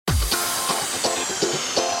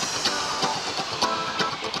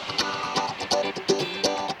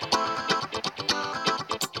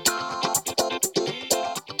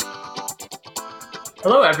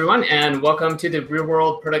Hello, everyone, and welcome to the Real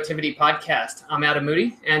World Productivity Podcast. I'm Adam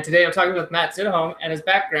Moody, and today I'm talking with Matt Zidholm and his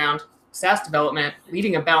background, SaaS development,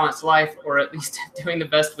 leading a balanced life, or at least doing the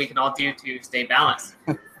best we can all do to stay balanced.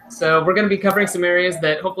 So we're going to be covering some areas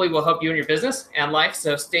that hopefully will help you in your business and life,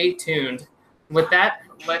 so stay tuned. With that,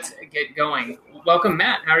 let's get going. Welcome,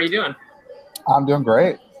 Matt. How are you doing? I'm doing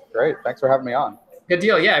great. Great. Thanks for having me on. Good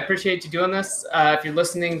deal. Yeah, I appreciate you doing this. If you're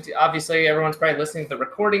listening, obviously everyone's probably listening to the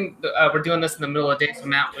recording. We're doing this in the middle of the day, so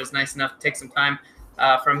Matt was nice enough to take some time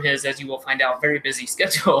from his, as you will find out, very busy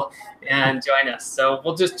schedule and join us. So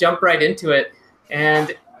we'll just jump right into it.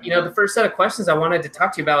 And, the first set of questions I wanted to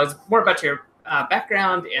talk to you about is more about your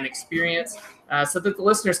background and experience so that the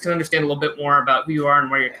listeners can understand a little bit more about who you are and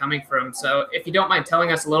where you're coming from. So if you don't mind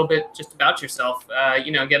telling us a little bit just about yourself,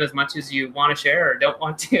 get as much as you want to share or don't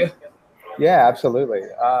want to. Yeah, absolutely.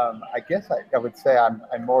 I guess I would say I'm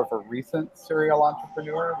more of a recent serial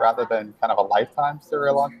entrepreneur rather than kind of a lifetime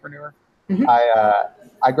serial entrepreneur. Mhm.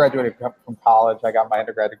 I graduated from college. I got my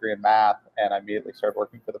undergrad degree in math, and I immediately started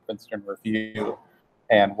working for the Princeton Review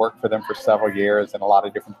and worked for them for several years in a lot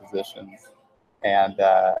of different positions. And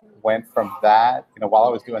went from that, while I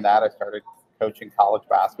was doing that, I started coaching college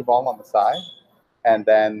basketball on the side. And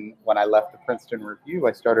then when I left the Princeton Review,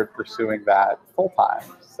 I started pursuing that full time.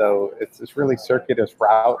 So it's this really circuitous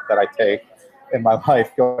route that I take in my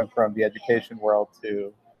life, going from the education world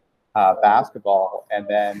to basketball. And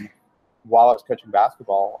then while I was coaching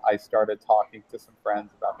basketball, I started talking to some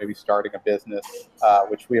friends about maybe starting a business,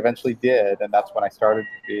 which we eventually did. And that's when I started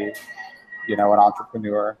to be, an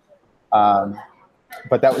entrepreneur. Um,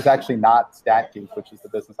 but that was actually not StatGeek, which is the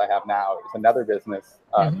business I have now. It was another business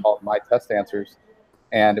called My Test Answers,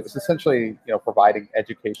 and it was essentially providing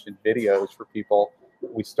education videos for people.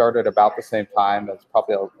 We started about the same time as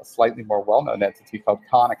probably a slightly more well-known entity called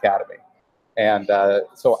Khan Academy. And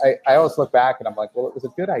so I always look back and I'm like, well, it was a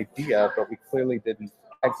good idea, but we clearly didn't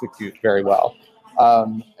execute very well.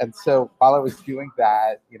 And so while I was doing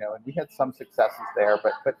that, and we had some successes there,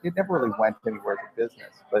 but it never really went anywhere as a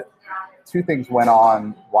business. But two things went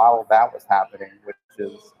on while that was happening, which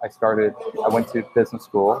is I went to business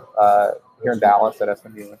school here in Dallas at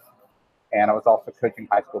SMU, and I was also coaching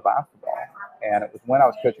high school basketball. And it was when I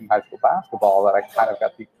was coaching high school basketball that I kind of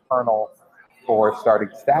got the kernel for starting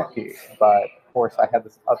StatGeek. But of course, I had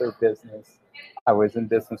this other business. I was in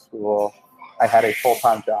business school. I had a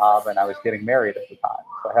full-time job, and I was getting married at the time.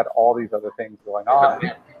 So I had all these other things going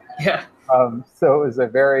on. Yeah. So it was a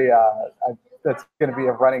very, that's going to be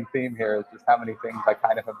a running theme here, is just how many things I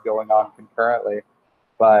kind of have going on concurrently.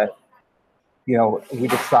 But, we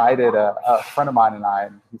decided, a friend of mine and I,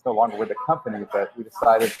 and he's no longer with the company, but we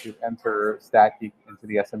decided to enter StatGeek into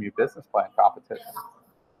the SMU business plan competition.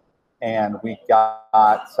 And we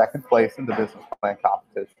got second place in the business plan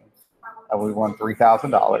competition. And we won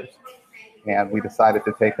 $3,000. And we decided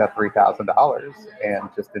to take that $3,000 and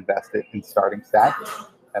just invest it in starting StatGeek.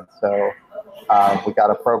 And so we got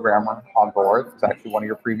a programmer on board. It's actually one of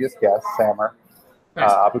your previous guests, Samer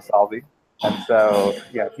Abu Salvi. And so,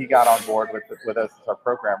 he got on board with us as our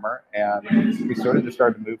programmer, and we sort of just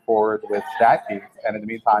started to move forward with StatGeek. And in the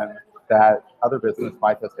meantime, that other business,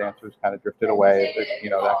 My Test Answers, kind of drifted away.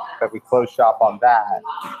 That we closed shop on that.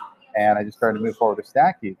 And I just started to move forward with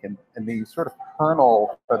StatGeek. And the sort of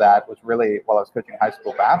kernel for that was really while I was coaching high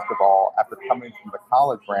school basketball. After coming from the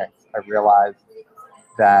college ranks, I realized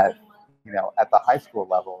that, at the high school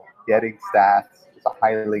level, getting stats is a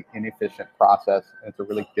highly inefficient process, and it's a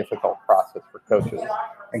really difficult process for coaches.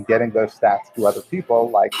 And getting those stats to other people,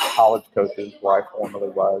 like college coaches, where I formerly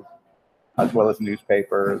was, as well as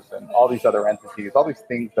newspapers and all these other entities, all these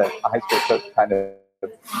things that a high school coach kind of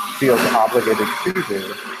feels obligated to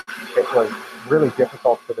do, it was really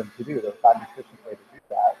difficult for them to do. There was not an efficient way to do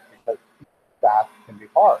that because stats can be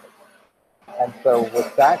hard. And so with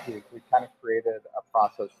StatGeek, we kind of created a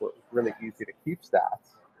process where it was really easy to keep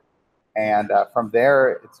stats. And from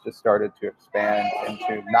there, it's just started to expand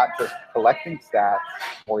into not just collecting stats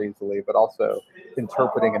more easily, but also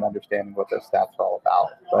interpreting and understanding what those stats are all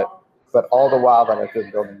about. But all the while that I've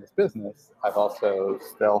been building this business, I've also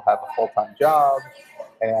still have a full-time job,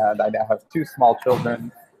 and I now have two small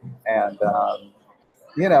children, and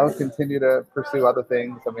continue to pursue other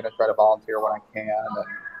things. I mean, I try to volunteer when I can,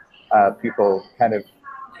 and people kind of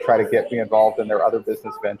try to get me involved in their other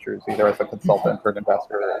business ventures, either as a consultant or an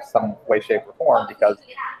investor in some way, shape, or form, because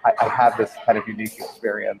I have this kind of unique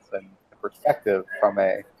experience and perspective from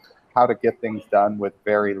how to get things done with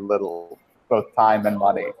very little, both time and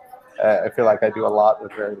money. I feel like I do a lot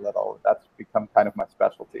with very little. That's become kind of my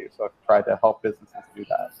specialty. So I've tried to help businesses do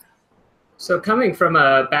that. So coming from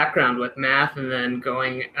a background with math and then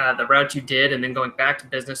going the route you did and then going back to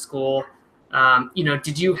business school,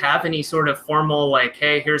 did you have any sort of formal like,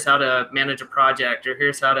 hey, here's how to manage a project or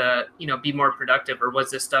here's how to, be more productive, or was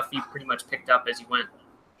this stuff you pretty much picked up as you went?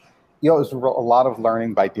 It was a lot of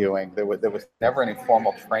learning by doing. There was never any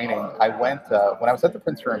formal training. I went, when I was at the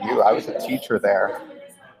Princeton Review, I was a teacher there,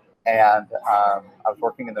 and I was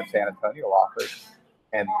working in the San Antonio office,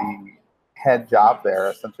 and the head job there,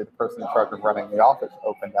 essentially the person in charge of running the office,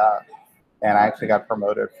 opened up, and I actually got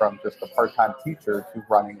promoted from just a part-time teacher to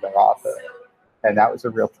running their office, and that was a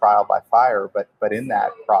real trial by fire. But in that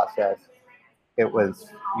process, it was,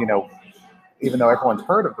 even though everyone's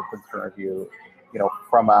heard of the Princeton Review,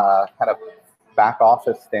 from a kind of back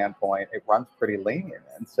office standpoint, it runs pretty lean,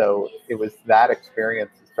 and so it was that experience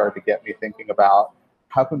that started to get me thinking about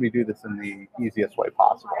how can we do this in the easiest way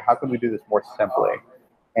possible? How can we do this more simply?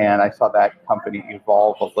 And I saw that company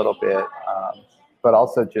evolve a little bit, but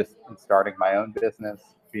also just in starting my own business,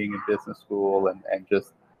 being in business school, and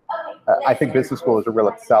just, I think business school is a real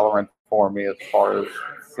accelerant for me as far as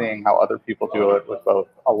seeing how other people do it with both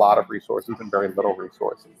a lot of resources and very little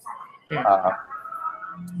resources.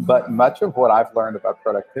 But much of what I've learned about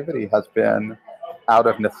productivity has been out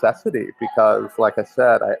of necessity because, like I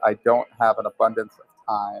said, I don't have an abundance of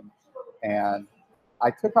time, and I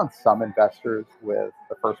took on some investors with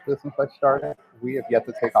the first business I started. We have yet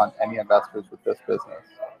to take on any investors with this business.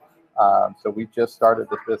 So we just started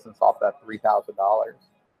this business off that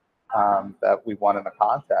 $3,000 that we won in the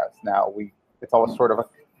contest. Now it's always sort of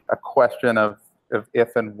a question of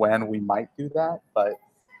if and when we might do that, but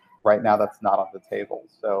right now that's not on the table.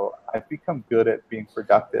 So I've become good at being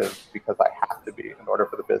productive because I have to be in order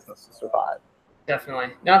for the business to survive.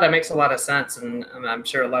 Definitely. No, that makes a lot of sense. And I'm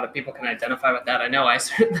sure a lot of people can identify with that. I know I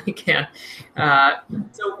certainly can.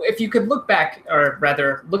 So if you could look back, or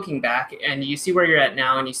rather looking back, and you see where you're at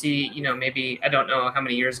now and you see, maybe, I don't know how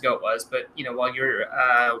many years ago it was, but, while you're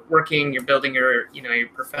working, you're building your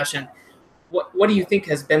profession, what do you think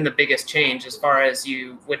has been the biggest change as far as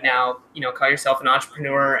you would now, call yourself an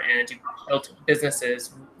entrepreneur and you built businesses?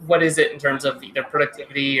 What is it in terms of either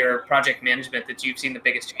productivity or project management that you've seen the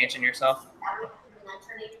biggest change in yourself?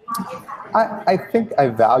 I think I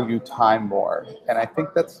value time more, and I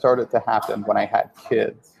think that started to happen when I had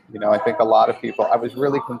kids. I think a lot of people, I was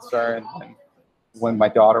really concerned when my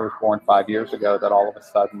daughter was born 5 years ago that all of a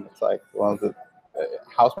sudden it's like, well,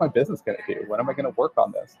 how's my business going to do? When am I going to work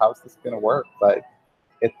on this? How's this going to work? But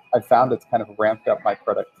I found it's kind of ramped up my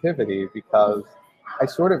productivity because I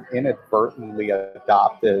sort of inadvertently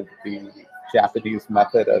adopted the Japanese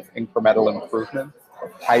method of incremental improvement,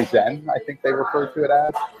 Kaizen, I think they refer to it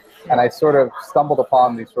as. And I sort of stumbled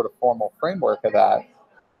upon the sort of formal framework of that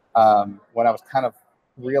when I was kind of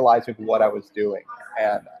realizing what I was doing.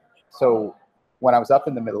 And so when I was up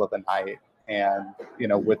in the middle of the night and,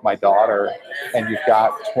 with my daughter, and you've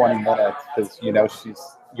got 20 minutes because,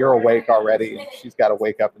 you're awake already and she's got to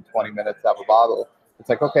wake up in 20 minutes to have a bottle. It's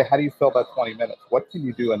like, okay, how do you fill that 20 minutes? What can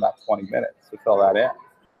you do in that 20 minutes to fill that in?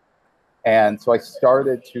 And so I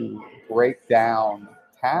started to break down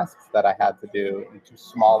tasks that I had to do into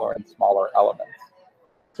smaller and smaller elements.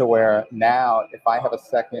 To where now, if I have a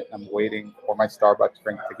second, I'm waiting for my Starbucks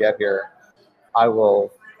drink to get here, I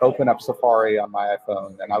will open up Safari on my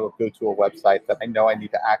iPhone and I will go to a website that I know I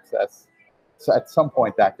need to access at some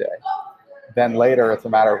point that day. Then later, it's a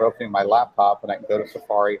matter of opening my laptop and I can go to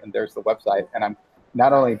Safari and there's the website. And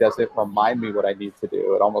not only does it remind me what I need to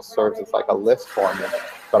do, it almost serves as like a list for me,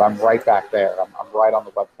 but I'm right back there. I'm right on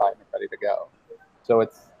the website and ready to go. So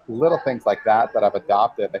it's little things like that I've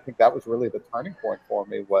adopted. I think that was really the turning point for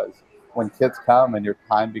me, was when kids come and your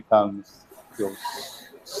time becomes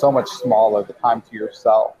so much smaller, the time to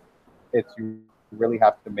yourself, you really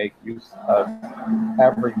have to make use of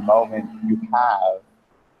every moment you have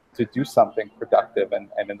to do something productive and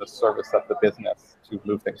in the service of the business to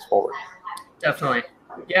move things forward. Definitely.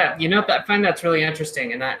 Yeah, I find that's really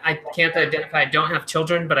interesting. And I can't identify, I don't have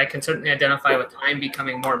children, but I can certainly identify with time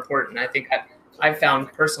becoming more important. I think I've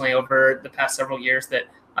found personally over the past several years that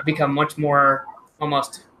I've become much more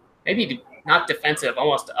almost maybe not defensive,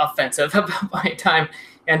 almost offensive about my time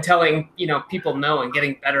and telling, people no and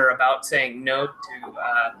getting better about saying no to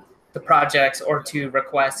the projects or to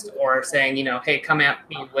requests, or saying, hey, come at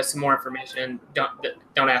me with some more information.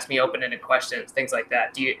 Don't ask me open-ended questions, things like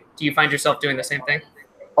that. Do you find yourself doing the same thing?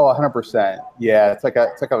 Oh, 100%. Yeah, it's like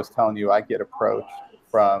I was telling you, I get approached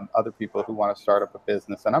from other people who want to start up a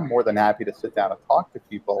business, and I'm more than happy to sit down and talk to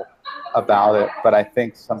people about it. But I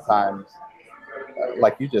think sometimes,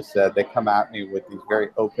 like you just said, they come at me with these very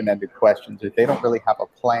open-ended questions. They don't really have a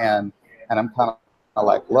plan, and I'm kind of I'm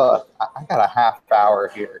like, look, I got a half hour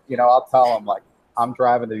here. You know, I'll tell them like, I'm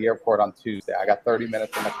driving to the airport on Tuesday. I got 30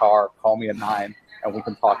 minutes in the car. Call me at 9 and we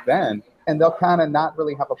can talk then. And they'll kind of not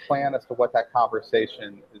really have a plan as to what that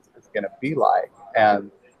conversation is going to be like.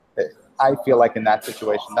 And I feel like in that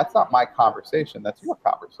situation, that's not my conversation. That's your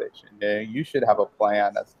conversation. You should have a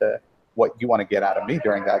plan as to what you want to get out of me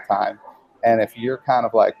during that time. And if you're kind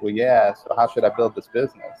of like, well, yeah, so how should I build this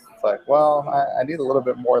business? It's like, well, I need a little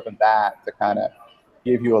bit more than that to kind of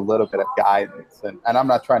give you a little bit of guidance. And I'm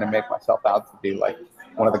not trying to make myself out to be like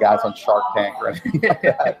one of the guys on Shark Tank or anything like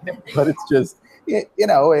that. But it's just,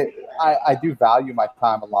 I do value my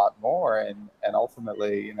time a lot more. And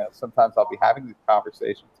ultimately, you know, sometimes I'll be having these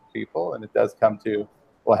conversations with people and it does come to,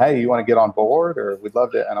 well, hey, you want to get on board or we'd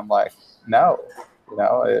love to. And I'm like, no, you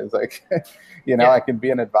know, it's like, you know, I can be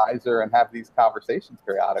an advisor and have these conversations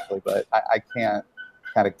periodically, but I can't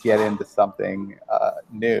kind of get into something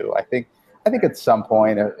new. I think at some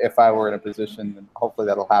point, if I were in a position, and hopefully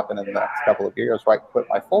that'll happen in the next couple of years, where I quit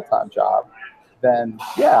my full-time job, then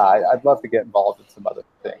yeah, I'd love to get involved in some other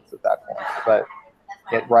things at that point.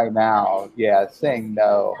 But right now, yeah, saying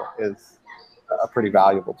no is a pretty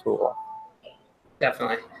valuable tool.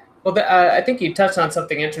 Definitely. Well, I think you touched on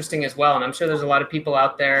something interesting as well, and I'm sure there's a lot of people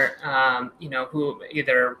out there, you know, who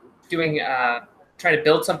either doing trying to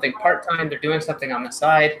build something part-time, they're doing something on the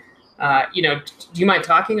side. You know, do you mind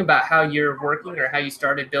talking about how you're working or how you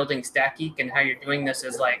started building StatGeek and how you're doing this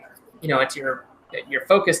as like, you know, it's you're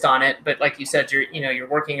focused on it, but like you said, you're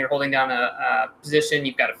working, you're holding down a position,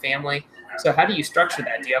 you've got a family. So how do you structure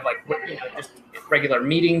that? Do you have like, you know, just regular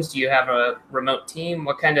meetings? Do you have a remote team?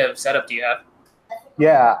 What kind of setup do you have?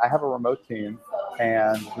 Yeah, I have a remote team,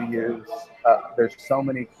 and we use. There's so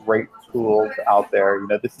many great tools out there. You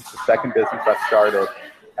know, this is the second business I've started,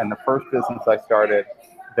 and the first business I started,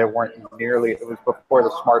 there weren't nearly. It was before the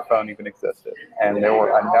smartphone even existed, and there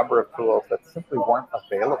were a number of tools that simply weren't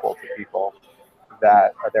available to people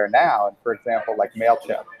that are there now. And for example, like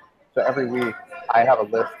Mailchimp. So every week, I have a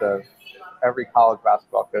list of every college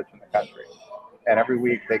basketball coach in the country, and every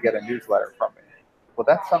week they get a newsletter from me. Well,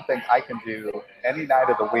 that's something I can do any night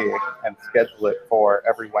of the week and schedule it for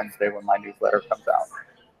every Wednesday when my newsletter comes out.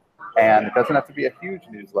 And it doesn't have to be a huge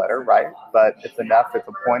newsletter, right? But it's enough. It's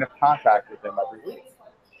a point of contact with them every week.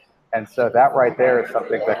 And so that right there is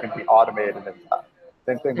something that can be automated and done.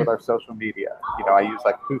 Same thing with our social media. You know, I use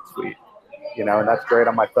like Hootsuite, you know, and that's great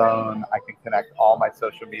on my phone. I can connect all my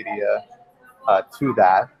social media to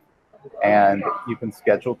that. And you can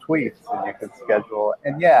schedule tweets and you can schedule,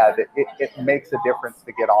 and yeah, it makes a difference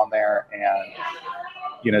to get on there and,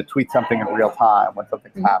 you know, tweet something in real time when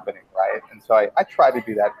something's happening, right? And so I try to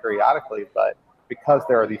do that periodically, but because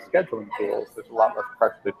there are these scheduling tools, there's a lot less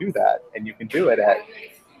pressure to do that. And you can do it at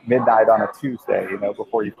midnight on a Tuesday, you know,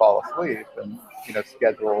 before you fall asleep and, you know,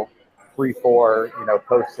 schedule 3-4, you know,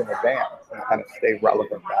 posts in advance and kind of stay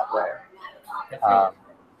relevant that way.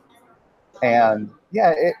 And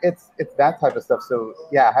yeah, it's that type of stuff. So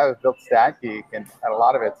yeah, I have built StatGeek, and a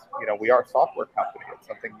lot of it's, you know, we are a software company. It's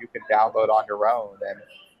something you can download on your own, and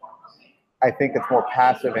I think it's more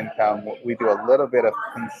passive income. We do a little bit of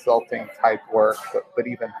consulting type work, but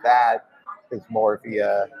even that is more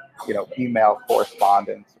via, you know, email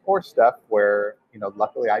correspondence or stuff where, you know,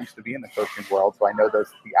 luckily I used to be in the coaching world, so I know the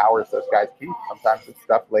hours those guys keep. Sometimes it's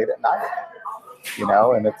stuff late at night, you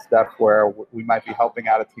know, and it's stuff where we might be helping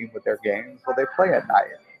out a team with their games where they play at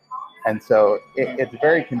night. And so it's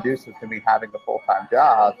very conducive to me having a full-time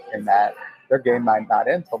job in that their game might not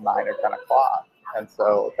end till 9 or 10 o'clock. And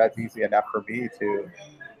so that's easy enough for me to,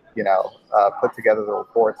 you know, put together the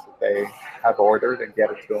reports that they have ordered and get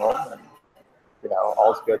it to them. And, you know,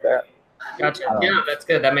 all's good there. Gotcha. Yeah, that's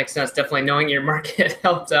good. That makes sense. Definitely knowing your market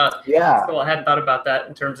helps out. Yeah. Cool. I hadn't thought about that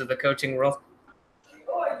in terms of the coaching world.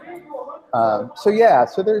 So yeah,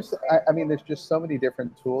 so there's just so many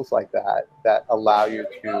different tools like that allow you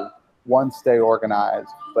to, one, stay organized,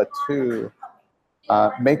 but two,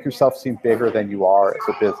 make yourself seem bigger than you are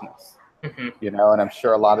as a business. Mm-hmm. You know, and I'm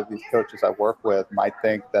sure a lot of these coaches I work with might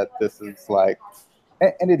think that this is like,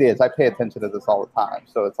 and it is, I pay attention to this all the time.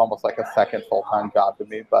 So it's almost like a second full-time job to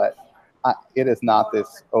me, but it is not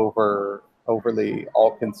this overly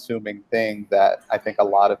all-consuming thing that I think a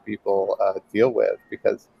lot of people deal with,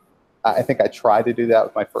 because I think I tried to do that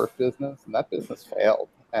with my first business, and that business failed.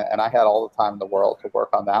 And I had all the time in the world to work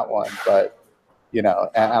on that one. But, you know,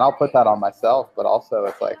 and I'll put that on myself. But also,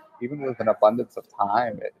 it's like, even with an abundance of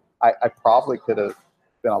time, I probably could have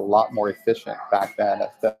been a lot more efficient back then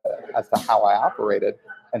as to how I operated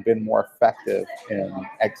and been more effective in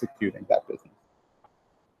executing that business.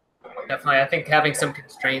 Definitely. I think having some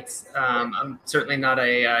constraints, I'm certainly not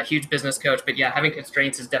a huge business coach, but yeah, having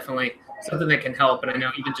constraints is definitely something that can help. And I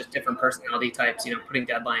know even just different personality types, putting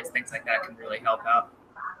deadlines, things like that can really help out.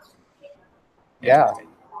 Yeah,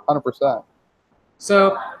 100%.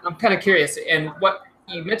 So I'm kind of curious, and what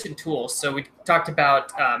you mentioned tools. So we talked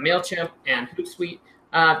about MailChimp and Hootsuite.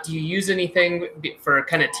 Do you use anything for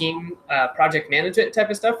kind of team project management type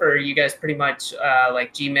of stuff, or are you guys pretty much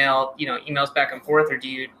like Gmail, emails back and forth, or do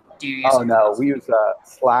you use? Oh no, we use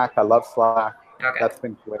Slack. I love Slack. Okay. That's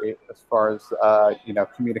been great as far as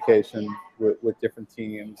communication with different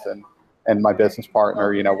teams and my business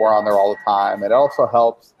partner. We're on there all the time. It also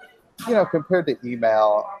helps. Compared to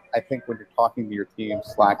email, I think when you're talking to your team,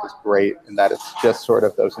 Slack is great in that it's just sort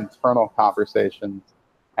of those internal conversations,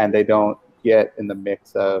 and they don't get in the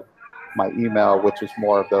mix of my email, which is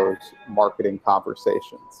more of those marketing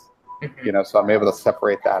conversations. So I'm able to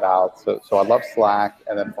separate that out. So I love Slack.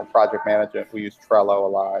 And then for project management, we use Trello a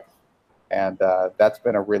lot. And that's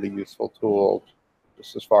been a really useful tool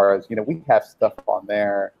just as far as, we have stuff on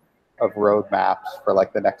there of roadmaps for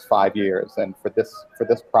like the next 5 years. And for this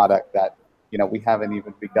product that, we haven't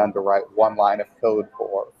even begun to write one line of code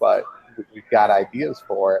for, but we've got ideas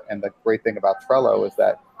for it. And the great thing about Trello is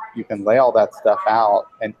that you can lay all that stuff out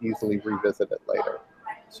and easily revisit it later.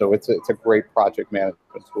 So it's a great project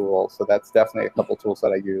management tool. So that's definitely a couple tools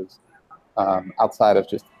that I use outside of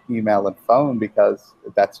just email and phone, because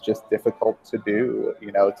that's just difficult to do,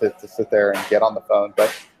 to sit there and get on the phone.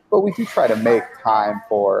 But we do try to make time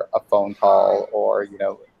for a phone call or,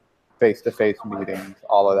 face-to-face meetings,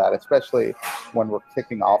 all of that, especially when we're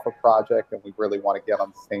kicking off a project and we really want to get on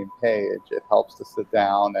the same page. It helps to sit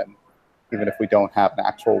down, and even if we don't have an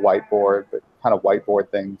actual whiteboard, but kind of whiteboard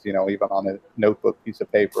things, even on a notebook piece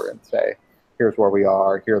of paper, and say, here's where we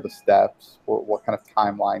are, here are the steps, what kind of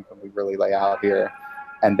timeline can we really lay out here,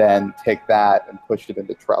 and then take that and push it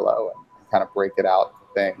into Trello and kind of break it out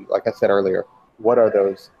into things. Like I said earlier, what are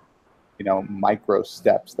those micro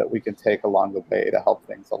steps that we can take along the way to help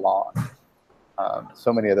things along?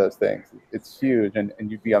 So many of those things. It's huge, and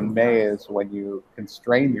you'd be amazed when you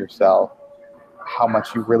constrain yourself how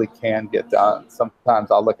much you really can get done. Sometimes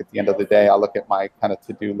I'll look at the end of the day, I'll look at my kind of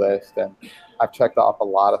to-do list, and I've checked off a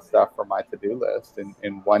lot of stuff from my to-do list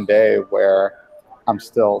in one day, where I'm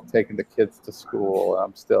still taking the kids to school, and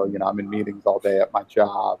I'm still, I'm in meetings all day at my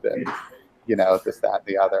job, and this, that, and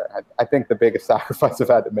the other. I think the biggest sacrifice I've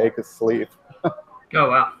had to make is sleep. Oh,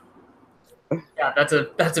 wow. Yeah, that's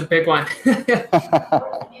a big one. It's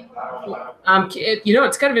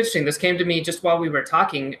kind of interesting. This came to me just while we were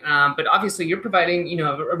talking, but obviously you're providing,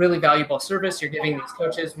 a really valuable service. You're giving these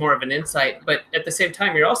coaches more of an insight, but at the same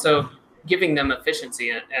time, you're also giving them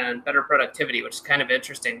efficiency and better productivity, which is kind of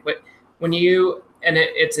interesting. But when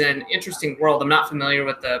it's an interesting world. I'm not familiar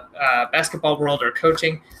with the basketball world or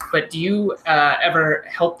coaching, but do you ever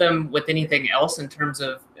help them with anything else in terms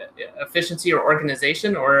of efficiency or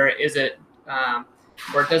organization, or is it,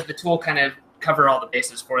 or does the tool kind of cover all the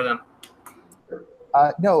bases for them?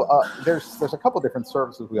 No, there's a couple different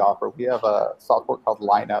services we offer. We have a software called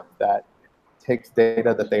Lineup that takes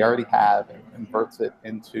data that they already have and converts it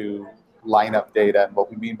into lineup data. And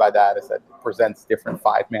what we mean by that is that it presents different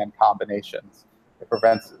 5-man combinations. It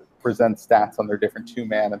presents stats on their different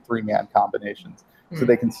 2-man and 3-man combinations, so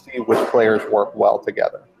they can see which players work well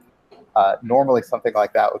together. Normally, something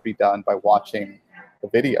like that would be done by watching the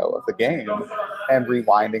video of the game and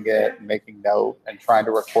rewinding it, and making note, and trying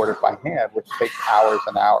to record it by hand, which takes hours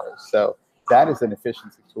and hours. So that is an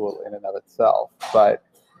efficiency tool in and of itself. But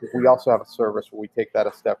we also have a service where we take that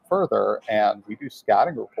a step further, and we do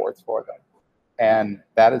scouting reports for them. And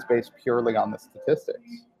that is based purely on the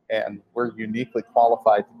statistics. And we're uniquely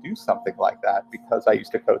qualified to do something like that because I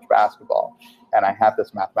used to coach basketball, and I have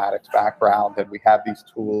this mathematics background, and we have these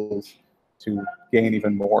tools to gain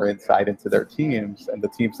even more insight into their teams and the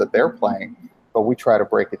teams that they're playing. But we try to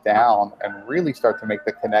break it down and really start to make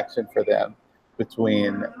the connection for them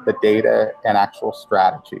between the data and actual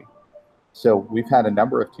strategy. So we've had a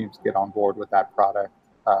number of teams get on board with that product.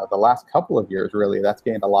 The last couple of years, really, that's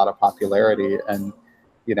gained a lot of popularity, and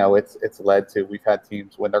it's led to, we've had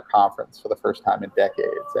teams win their conference for the first time in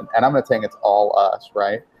decades. And I'm not saying it's all us,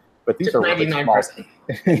 right? But these are really small.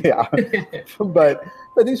 Yeah, but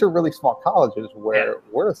these are really small colleges where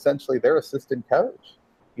we're essentially their assistant coach,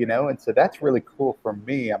 and so that's really cool for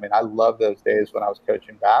me. I mean, I love those days when I was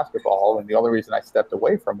coaching basketball, and the only reason I stepped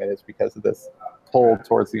away from it is because of this pull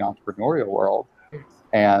towards the entrepreneurial world,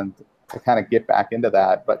 and to kind of get back into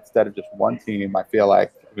that. But instead of just one team, I feel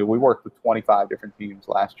like, we worked with 25 different teams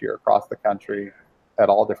last year across the country at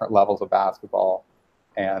all different levels of basketball.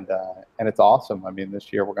 and it's awesome. I mean,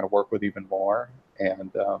 this year we're going to work with even more,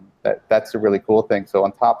 and that's a really cool thing. So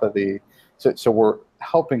on top of so we're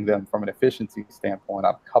helping them from an efficiency standpoint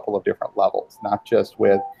on a couple of different levels, not just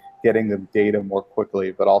with getting them data more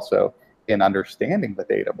quickly, but also in understanding the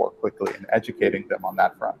data more quickly and educating them on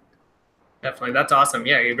that front. Definitely. That's awesome.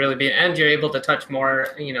 Yeah, and you're able to touch more,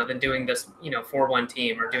 than doing this, for one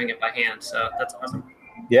team or doing it by hand. So that's awesome.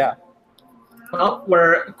 Yeah. Well,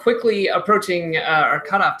 we're quickly approaching our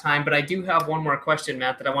cutoff time, but I do have one more question,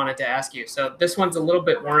 Matt, that I wanted to ask you. So this one's a little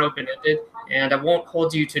bit more open-ended, and I won't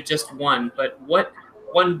hold you to just one, but what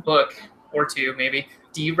one book or two maybe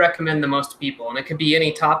do you recommend the most to people? And it could be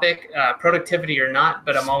any topic, productivity or not,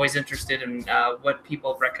 but I'm always interested in what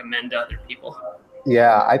people recommend to other people.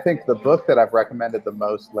 Yeah, I think the book that I've recommended the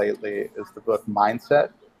most lately is the book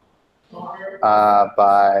Mindset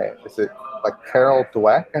by, is it like Carol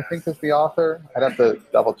Dweck, I think is the author. I'd have to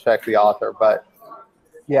double check the author, but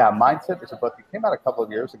yeah, Mindset is a book. It came out a couple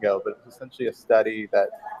of years ago, but it's essentially a study that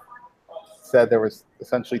said there was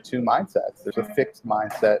essentially two mindsets. There's a fixed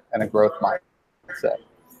mindset and a growth mindset.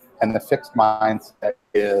 And the fixed mindset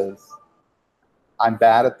is, I'm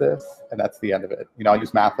bad at this, and that's the end of it. I'll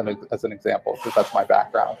use math as an example because that's my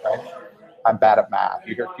background, right? I'm bad at math.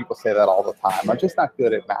 You hear people say that all the time. I'm just not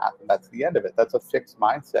good at math, and that's the end of it. That's a fixed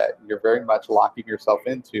mindset. You're very much locking yourself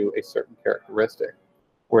into a certain characteristic.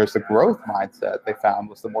 Whereas the growth mindset they found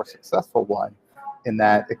was the more successful one, in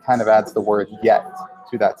that it kind of adds the word yet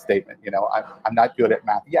to that statement. I'm not good at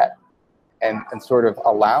math yet, and sort of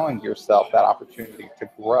allowing yourself that opportunity to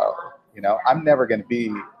grow. I'm never going to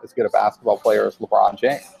be as good a basketball player as LeBron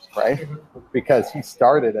James, right? Because he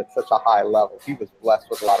started at such a high level. He was blessed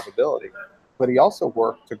with a lot of ability, but he also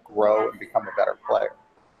worked to grow and become a better player,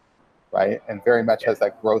 right? And very much has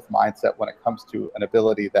that growth mindset when it comes to an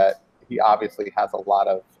ability that he obviously has a lot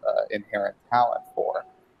of inherent talent for.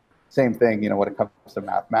 Same thing, when it comes to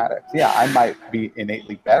mathematics. Yeah, I might be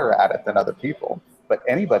innately better at it than other people, but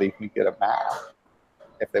anybody can get at math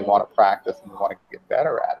if they want to practice and want to get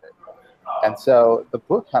better at it. And so the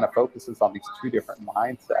book kind of focuses on these two different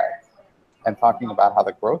mindsets and talking about how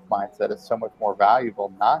the growth mindset is so much more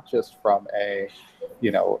valuable, not just from a,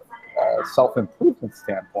 self-improvement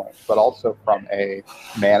standpoint, but also from a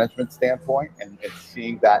management standpoint and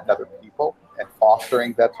seeing that in other people and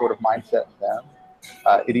fostering that sort of mindset in them.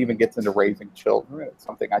 It even gets into raising children. It's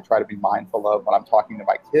something I try to be mindful of when I'm talking to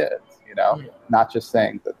my kids, not just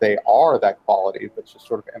saying that they are that quality, but just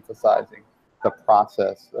sort of emphasizing the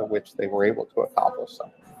process in which they were able to accomplish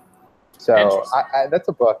something. So that's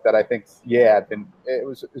a book that I think, it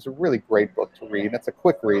was a really great book to read. And it's a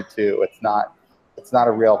quick read too. It's not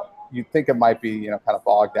a real, you'd think it might be, kind of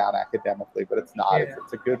bogged down academically, but it's not. Yeah.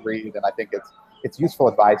 It's a good read. And I think it's useful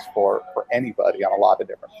advice for anybody on a lot of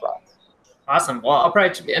different fronts. Awesome. Well, I'll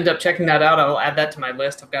probably end up checking that out. I'll add that to my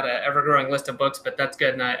list. I've got an ever-growing list of books, but that's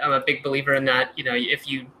good. And I'm a big believer in that. If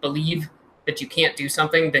you believe that you can't do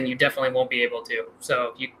something, then you definitely won't be able to.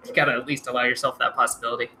 So you got to at least allow yourself that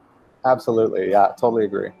possibility. Absolutely. Yeah, totally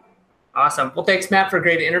agree. Awesome. Well, thanks, Matt, for a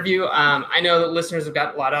great interview. I know that listeners have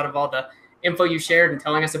got a lot out of all the info you shared and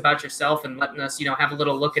telling us about yourself and letting us, have a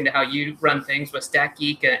little look into how you run things with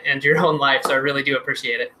StatGeek and your own life. So I really do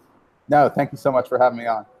appreciate it. No, thank you so much for having me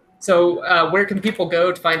on. So where can people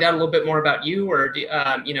go to find out a little bit more about you? Or,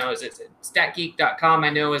 is it statgeek.com,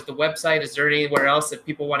 I know, is the website. Is there anywhere else if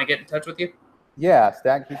people want to get in touch with you? Yeah,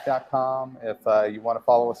 statgeek.com. If you want to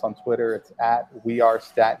follow us on Twitter, it's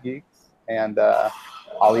 @WeAreStatGeeks. And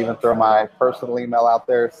I'll even throw my personal email out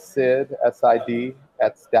there, Sid, S-I-D,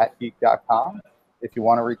 @statgeek.com. If you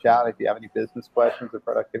want to reach out, if you have any business questions or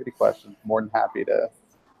productivity questions, more than happy to.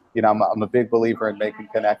 I'm a big believer in making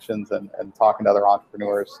connections and talking to other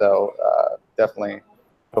entrepreneurs. So definitely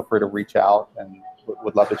feel free to reach out and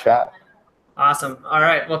would love to chat. Awesome. All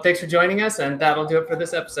right. Well, thanks for joining us. And that'll do it for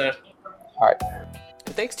this episode. All right.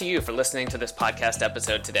 And thanks to you for listening to this podcast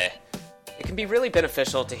episode today. It can be really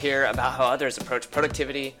beneficial to hear about how others approach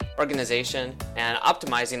productivity, organization, and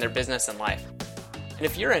optimizing their business and life. And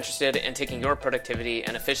if you're interested in taking your productivity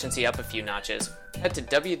and efficiency up a few notches, head to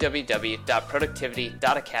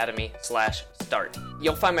www.productivity.academy/start.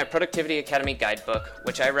 You'll find my Productivity Academy guidebook,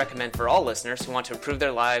 which I recommend for all listeners who want to improve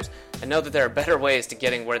their lives and know that there are better ways to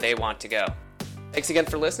getting where they want to go. Thanks again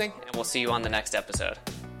for listening, and we'll see you on the next episode.